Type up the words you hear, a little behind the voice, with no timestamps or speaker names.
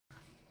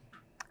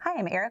Hi,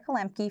 I'm Erica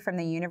Lembke from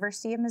the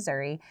University of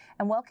Missouri,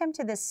 and welcome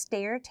to this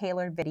STAIR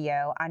tailored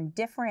video on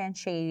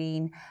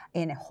differentiating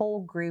in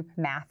whole group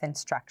math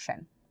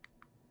instruction.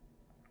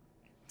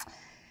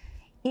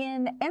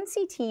 In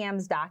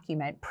NCTM's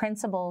document,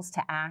 Principles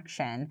to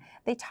Action,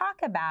 they talk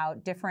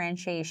about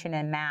differentiation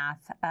in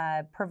math,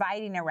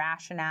 providing a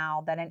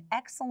rationale that an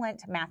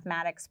excellent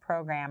mathematics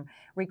program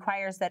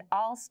requires that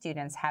all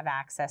students have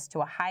access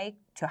to a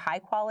high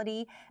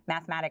quality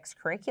mathematics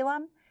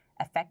curriculum,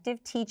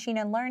 effective teaching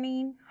and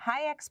learning,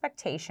 high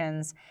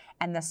expectations,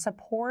 and the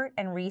support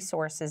and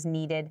resources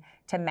needed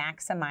to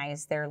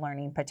maximize their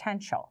learning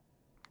potential.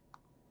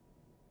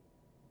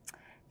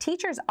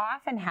 Teachers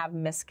often have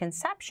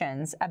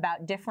misconceptions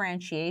about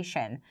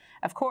differentiation.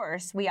 Of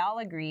course, we all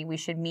agree we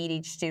should meet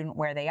each student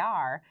where they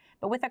are,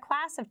 but with a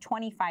class of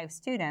 25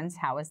 students,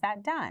 how is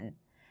that done?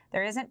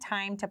 There isn't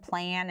time to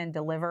plan and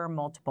deliver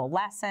multiple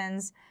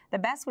lessons. The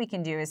best we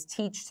can do is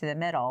teach to the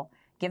middle,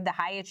 give the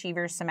high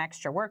achievers some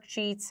extra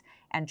worksheets,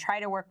 and try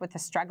to work with the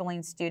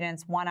struggling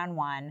students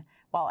one-on-one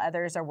while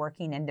others are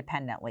working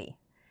independently.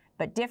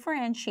 But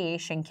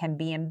differentiation can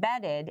be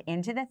embedded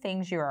into the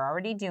things you're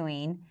already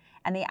doing,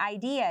 and the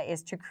idea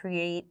is to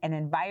create an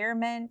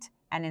environment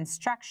and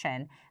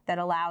instruction that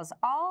allows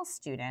all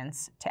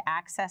students to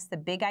access the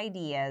big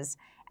ideas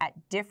at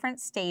different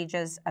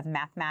stages of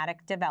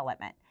mathematic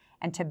development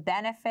and to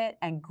benefit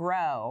and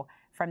grow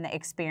from the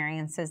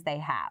experiences they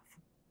have.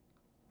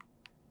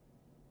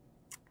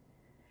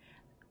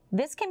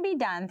 This can be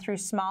done through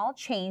small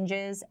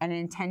changes and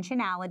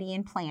intentionality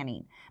in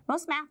planning.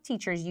 Most math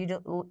teachers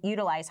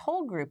utilize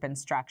whole group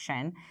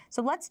instruction,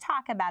 so let's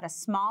talk about a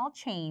small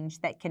change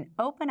that can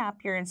open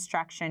up your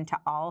instruction to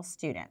all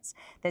students.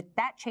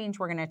 That change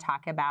we're going to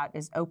talk about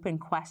is open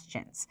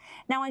questions.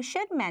 Now, I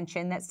should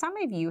mention that some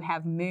of you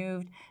have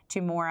moved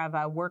to more of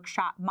a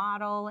workshop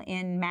model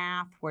in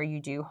math where you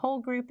do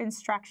whole group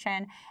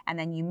instruction and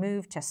then you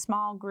move to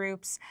small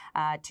groups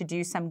to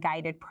do some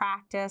guided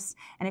practice.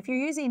 And if you're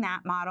using that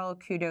model,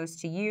 kudos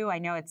to you. I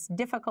know it's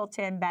difficult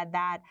to embed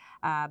that,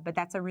 but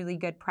that's a really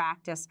good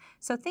practice.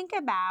 So think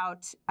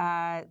about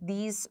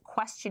these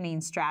questioning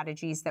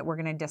strategies that we're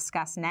going to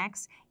discuss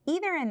next,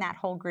 either in that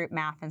whole group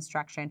math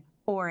instruction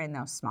or in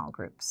those small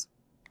groups.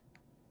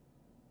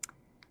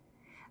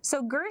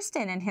 So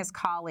Gersten and his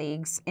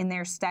colleagues in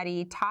their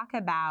study talk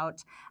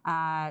about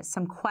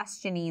some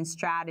questioning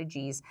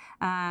strategies.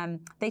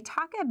 They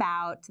talk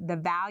about the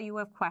value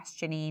of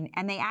questioning,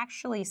 and they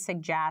actually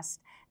suggest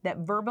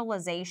that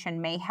verbalization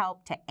may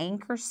help to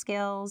anchor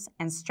skills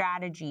and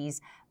strategies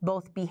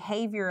both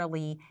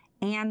behaviorally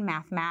and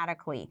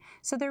mathematically.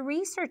 So the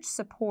research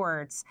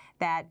supports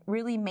that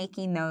really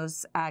making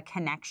those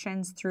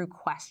connections through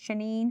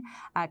questioning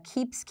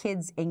keeps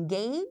kids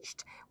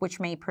engaged, which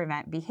may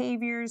prevent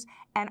behaviors,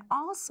 and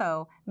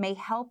also may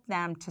help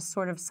them to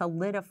sort of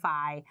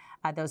solidify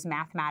those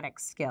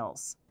mathematics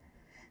skills.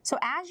 So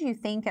as you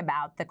think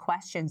about the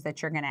questions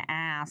that you're going to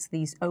ask,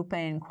 these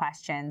open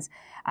questions,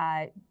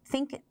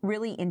 think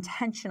really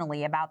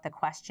intentionally about the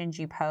questions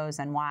you pose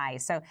and why.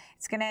 So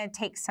it's going to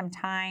take some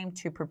time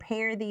to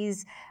prepare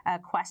these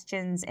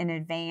questions in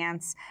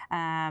advance,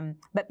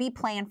 but be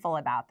planful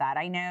about that.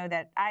 I know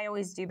that I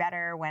always do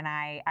better when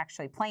I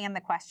actually plan the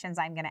questions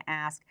I'm going to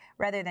ask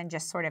rather than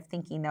just sort of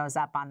thinking those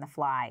up on the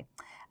fly.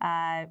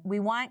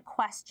 We want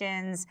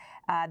questions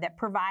that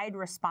provide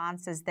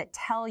responses that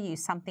tell you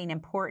something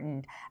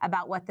important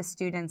about what the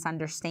students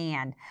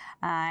understand.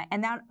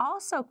 And then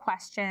also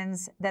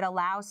questions that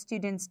allow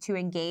students to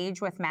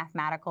engage with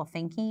mathematical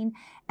thinking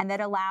and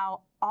that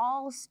allow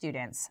all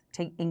students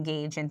to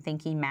engage in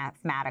thinking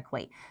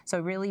mathematically. So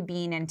really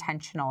being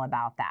intentional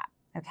about that.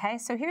 Okay,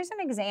 so here's an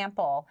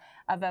example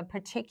of a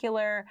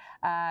particular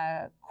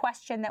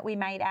question that we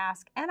might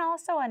ask and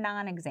also a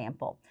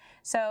non-example.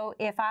 So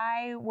if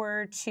I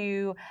were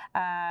to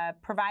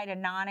provide a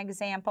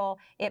non-example,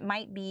 it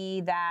might be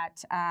that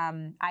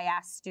I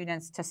ask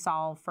students to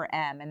solve for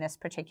m in this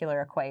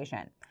particular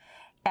equation.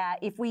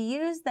 If we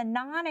use the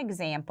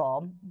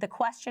non-example, the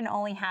question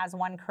only has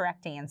one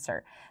correct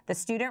answer. The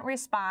student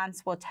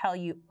response will tell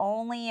you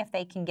only if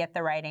they can get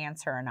the right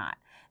answer or not.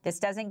 This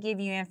doesn't give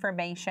you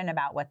information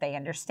about what they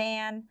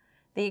understand.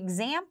 The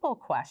example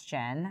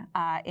question,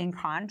 in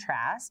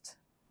contrast,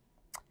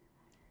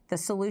 the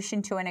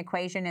solution to an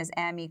equation is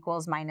m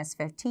equals minus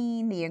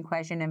 15. The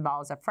equation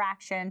involves a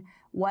fraction.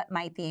 What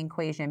might the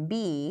equation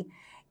be?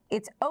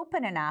 It's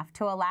open enough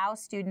to allow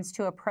students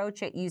to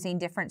approach it using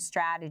different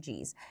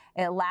strategies.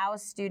 It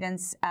allows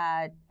students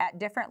at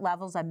different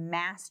levels of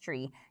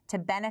mastery to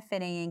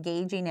benefit in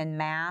engaging in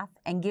math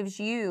and gives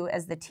you,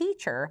 as the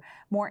teacher,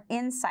 more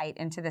insight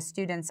into the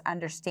student's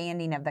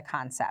understanding of the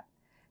concept.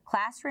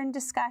 Classroom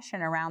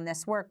discussion around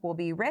this work will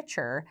be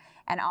richer,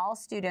 and all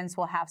students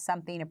will have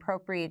something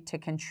appropriate to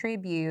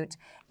contribute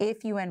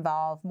if you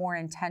involve more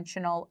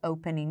intentional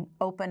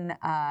open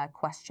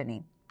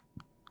questioning.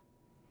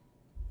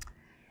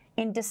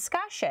 In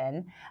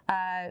discussion,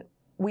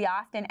 We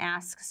often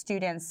ask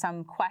students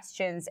some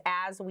questions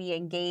as we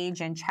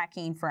engage in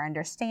checking for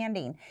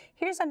understanding.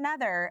 Here's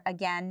another,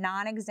 again,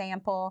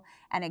 non-example,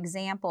 an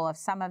example of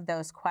some of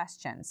those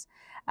questions.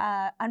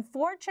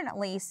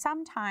 Unfortunately,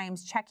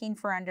 sometimes checking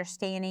for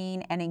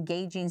understanding and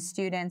engaging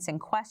students in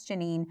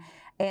questioning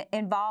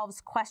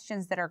involves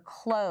questions that are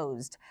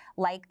closed,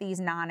 like these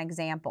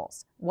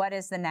non-examples. What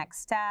is the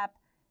next step?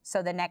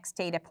 So the next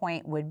data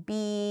point would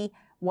be,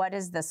 what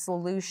is the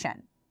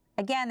solution?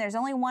 Again, there's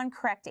only one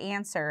correct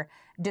answer,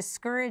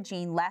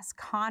 discouraging less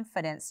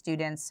confident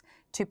students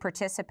to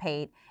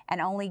participate and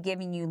only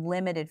giving you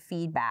limited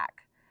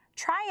feedback.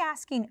 Try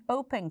asking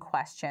open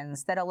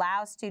questions that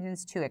allow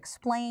students to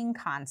explain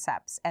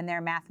concepts and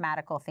their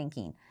mathematical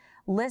thinking.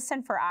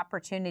 Listen for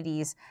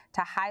opportunities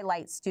to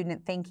highlight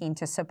student thinking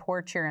to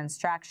support your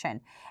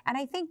instruction. And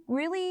I think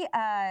really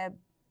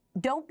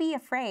don't be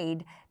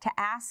afraid to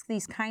ask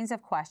these kinds of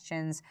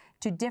questions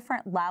to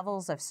different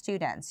levels of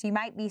students. You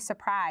might be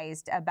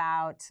surprised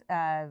about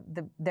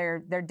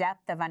their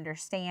depth of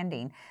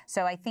understanding.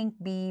 So I think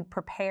be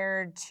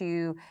prepared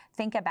to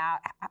think about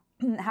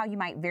how you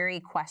might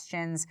vary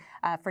questions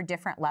for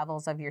different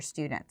levels of your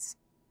students.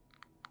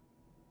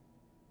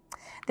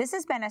 This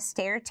has been a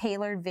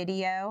STAIR-tailored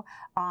video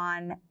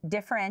on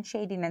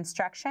differentiating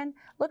instruction.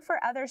 Look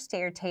for other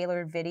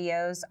STAIR-tailored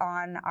videos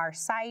on our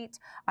site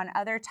on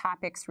other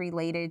topics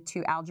related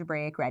to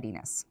algebraic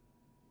readiness.